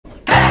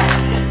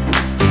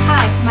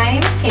my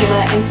name is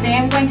Kayla, and today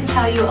I'm going to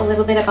tell you a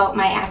little bit about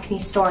my acne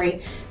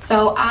story.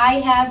 So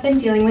I have been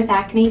dealing with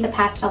acne the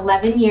past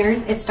 11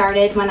 years. It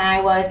started when I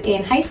was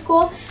in high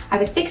school. I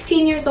was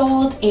 16 years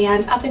old,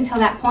 and up until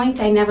that point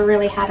I never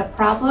really had a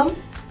problem.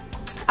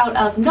 Out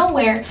of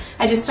nowhere,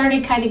 I just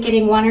started kind of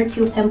getting one or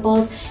two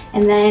pimples,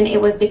 and then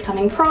it was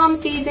becoming prom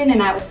season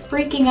and I was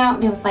freaking out,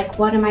 and it was like,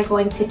 what am I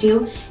going to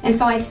do? And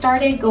so I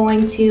started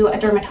going to a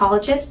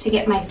dermatologist to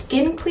get my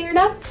skin cleared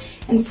up.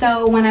 And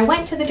so when I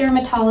went to the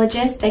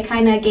dermatologist, they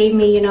kind of gave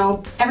me,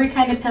 every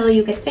kind of pill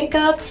you could think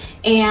of,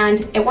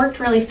 and it worked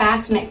really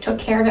fast and it took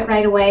care of it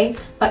right away,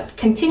 but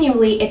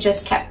continually it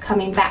just kept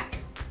coming back.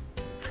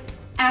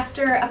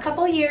 After a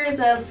couple years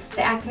of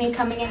the acne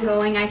coming and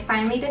going, I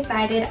finally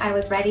decided I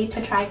was ready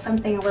to try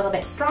something a little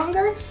bit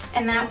stronger,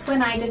 and that's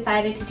when I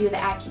decided to do the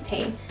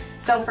Accutane.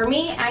 So for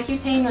me,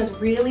 Accutane was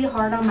really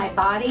hard on my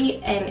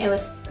body, and it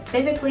was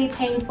physically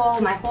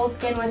painful. My whole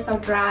skin was so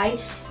dry,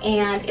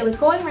 and it was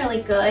going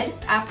really good.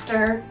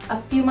 After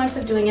a few months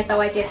of doing it, though,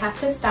 I did have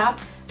to stop.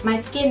 My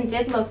skin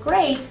did look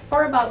great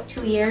for about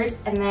 2 years,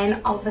 and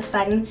then all of a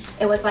sudden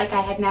it was like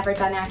I had never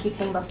done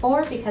Accutane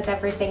before because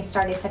everything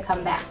started to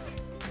come back.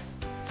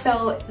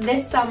 So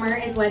this summer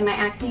is when my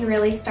acne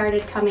really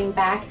started coming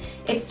back.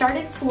 It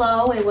started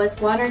slow. It was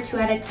 1 or 2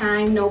 at a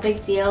time, no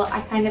big deal.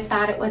 I kind of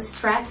thought it was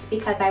stress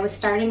because I was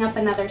starting up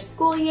another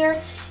school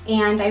year,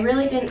 and I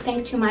really didn't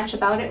think too much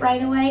about it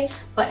right away.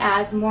 But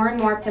as more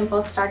and more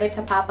pimples started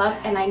to pop up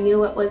and I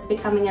knew it was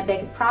becoming a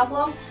big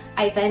problem,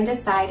 I then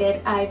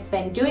decided I've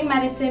been doing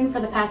medicine for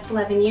the past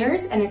 11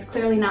 years and it's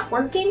clearly not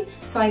working,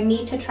 so I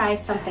need to try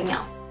something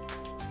else.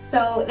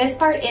 So this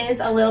part is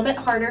a little bit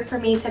harder for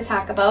me to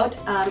talk about.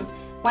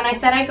 When I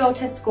said I go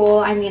to school,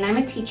 I mean I'm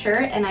a teacher,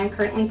 and I'm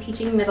currently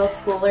teaching middle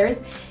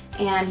schoolers.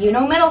 And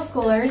middle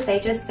schoolers, they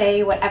just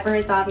say whatever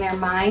is on their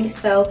mind.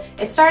 So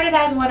it started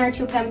as 1 or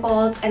 2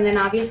 pimples, and then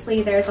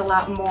obviously there's a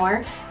lot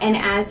more. And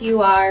as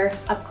you are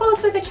up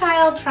close with a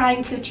child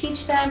trying to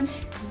teach them,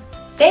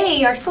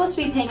 they are supposed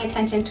to be paying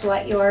attention to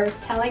what you're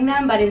telling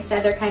them, but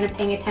instead they're kind of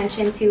paying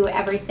attention to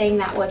everything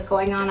that was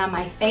going on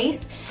my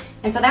face.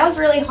 And so that was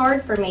really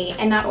hard for me,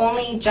 and not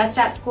only just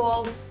at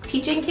school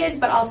teaching kids,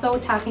 but also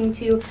talking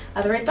to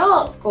other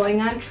adults,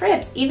 going on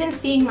trips, even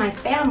seeing my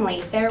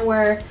family. There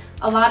were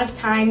a lot of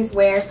times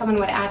where someone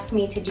would ask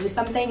me to do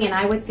something and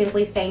I would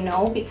simply say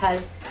no,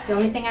 because the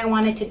only thing I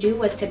wanted to do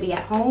was to be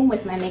at home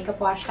with my makeup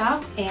washed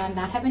off and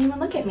not have anyone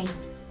look at me.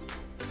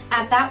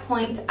 At that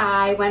point,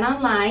 I went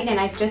online and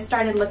I just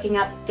started looking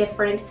up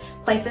different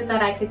places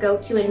that I could go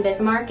to in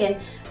Bismarck, and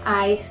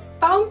I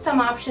found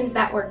some options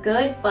that were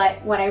good,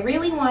 but what I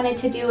really wanted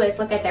to do is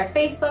look at their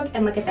Facebook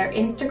and look at their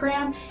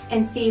Instagram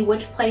and see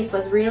which place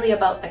was really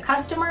about the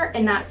customer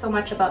and not so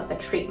much about the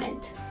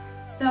treatment.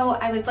 So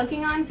I was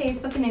looking on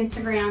Facebook and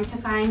Instagram to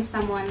find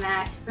someone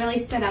that really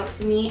stood out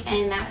to me,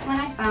 and that's when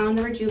I found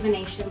the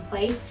Rejuvenation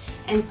Place.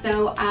 And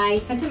so I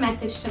sent a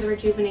message to the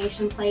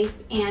Rejuvenation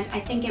Place, and I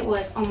think it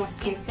was almost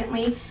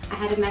instantly I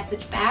had a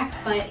message back,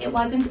 but it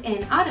wasn't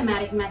an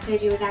automatic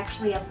message. It was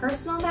actually a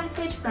personal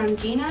message from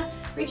Gina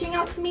reaching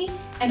out to me,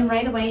 and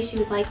right away she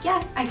was like,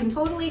 yes, I can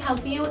totally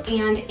help you.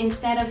 And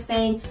instead of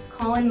saying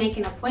call and make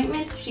an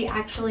appointment, she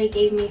actually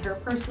gave me her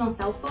personal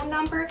cell phone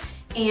number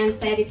and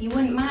said, if you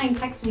wouldn't mind,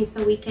 text me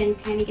so we can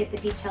kind of get the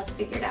details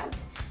figured out.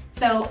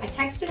 So I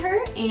texted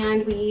her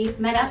and we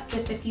met up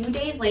just a few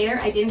days later.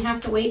 I didn't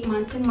have to wait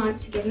months and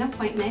months to get an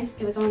appointment.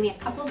 It was only a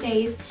couple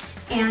days,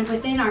 and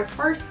within our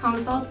first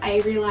consult I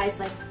realized,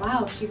 like,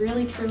 wow, she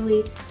really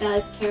truly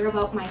does care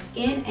about my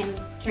skin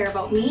and care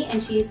about me,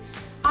 and she's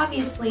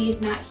obviously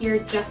not here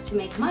just to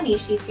make money.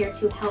 She's here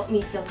to help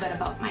me feel good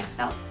about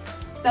myself.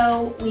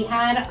 So we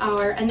had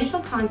our initial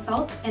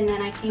consult, and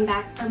then I came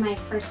back for my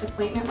first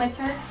appointment with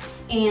her,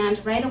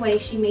 and right away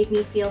she made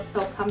me feel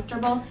so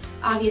comfortable.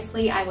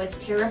 Obviously I was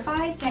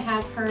terrified to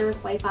have her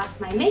wipe off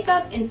my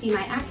makeup and see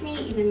my acne,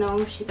 even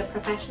though she's a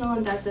professional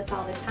and does this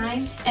all the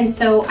time. And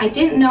so I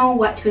didn't know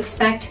what to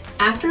expect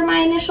after my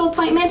initial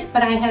appointment,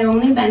 but I had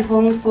only been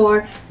home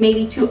for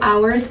maybe 2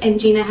 hours, and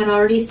Gina had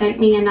already sent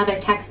me another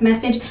text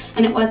message,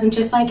 and it wasn't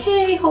just like,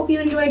 hey, hope you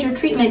enjoyed your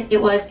treatment.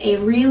 It was a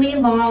really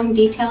long,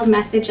 detailed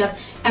message of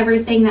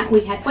everything that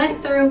we had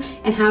went through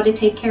and how to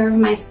take care of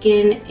my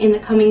skin in the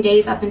coming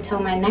days up until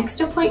my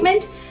next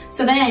appointment.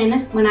 So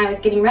then when I was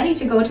getting ready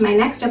to go to my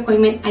next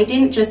appointment, I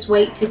didn't just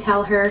wait to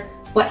tell her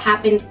what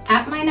happened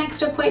at my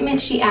next appointment.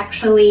 She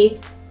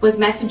actually was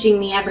messaging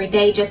me every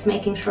day, just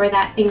making sure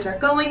that things were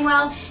going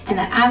well and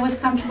that I was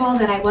comfortable,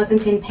 that I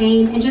wasn't in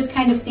pain, and just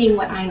kind of seeing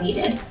what I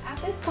needed.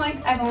 At this point,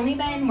 I've only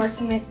been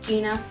working with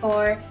Gina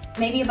for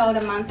maybe about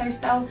a month or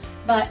so,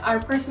 but our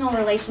personal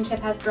relationship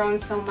has grown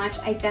so much.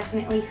 I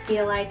definitely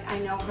feel like I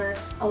know her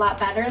a lot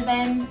better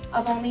than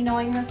of only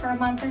knowing her for a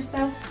month or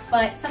so.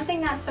 But something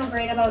that's so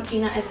great about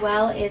Gina as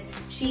well is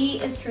she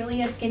is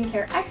truly a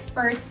skincare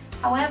expert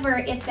However,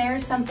 if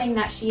there's something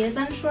that she is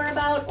unsure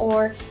about,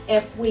 or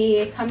if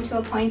we come to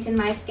a point in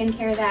my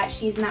skincare that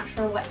she's not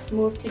sure what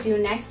move to do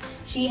next,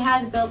 she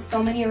has built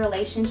so many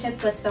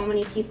relationships with so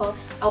many people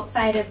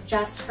outside of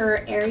just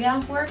her area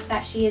of work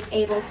that she is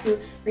able to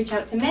reach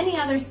out to many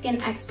other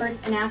skin experts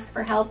and ask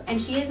for help,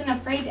 and she isn't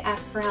afraid to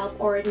ask for help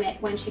or admit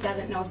when she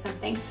doesn't know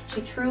something.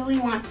 She truly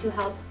wants to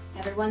help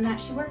everyone that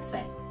she works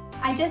with.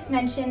 I just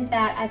mentioned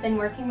that I've been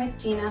working with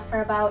Gina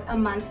for about a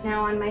month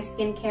now on my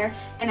skincare,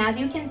 and as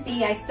you can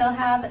see, I still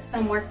have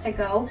some work to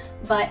go,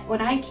 but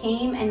when I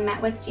came and met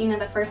with Gina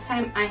the first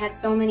time, I had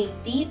so many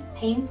deep,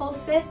 painful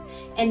cysts,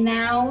 and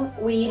now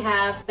we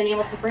have been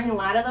able to bring a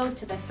lot of those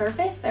to the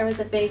surface. There was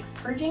a big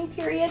purging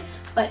period,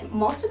 but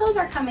most of those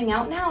are coming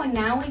out now, and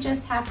now we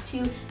just have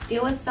to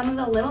deal with some of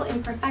the little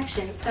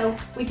imperfections. So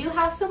we do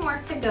have some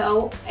work to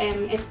go,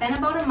 and it's been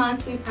about a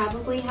month. We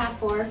probably have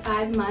 4 or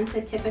 5 months.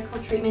 A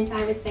typical treatment,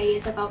 I would say,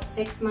 is about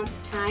 6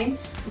 months time,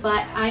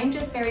 but I'm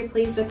just very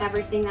pleased with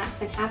everything that's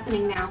been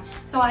happening now.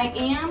 So I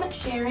am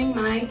sharing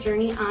my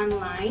journey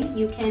online.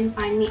 You can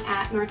find me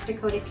at North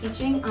Dakota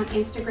Teaching on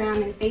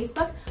Instagram and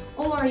Facebook,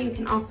 or you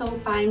can also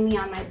find me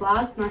on my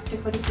blog,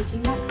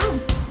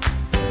 northdakotateaching.com.